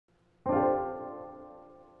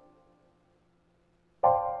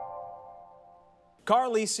Car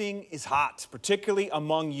leasing is hot, particularly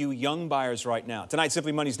among you young buyers right now. Tonight,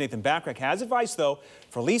 Simply Money's Nathan Bachrach has advice, though,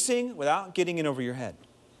 for leasing without getting in over your head.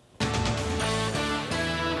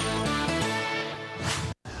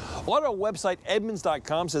 Auto website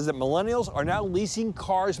Edmunds.com says that millennials are now leasing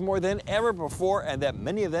cars more than ever before and that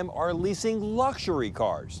many of them are leasing luxury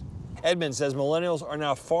cars. Edmunds says millennials are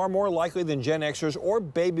now far more likely than Gen Xers or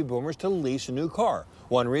baby boomers to lease a new car.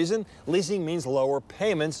 One reason, leasing means lower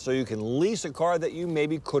payments, so you can lease a car that you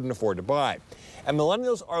maybe couldn't afford to buy. And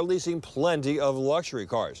millennials are leasing plenty of luxury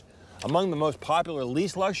cars. Among the most popular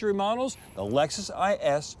lease luxury models, the Lexus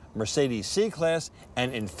IS, Mercedes C-Class,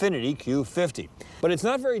 and Infiniti Q50. But it's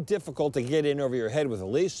not very difficult to get in over your head with a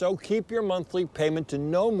lease, so keep your monthly payment to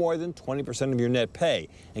no more than 20% of your net pay.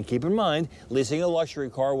 And keep in mind, leasing a luxury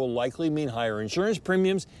car will likely mean higher insurance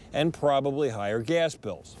premiums and probably higher gas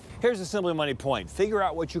bills. Here's a Simply Money point. Figure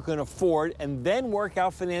out what you can afford and then work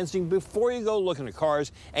out financing before you go looking at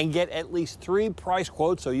cars and get at least 3 price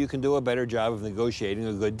quotes so you can do a better job of negotiating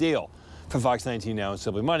a good deal. For Fox 19 Now and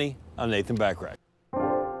Simply Money, I'm Nathan Bachrach.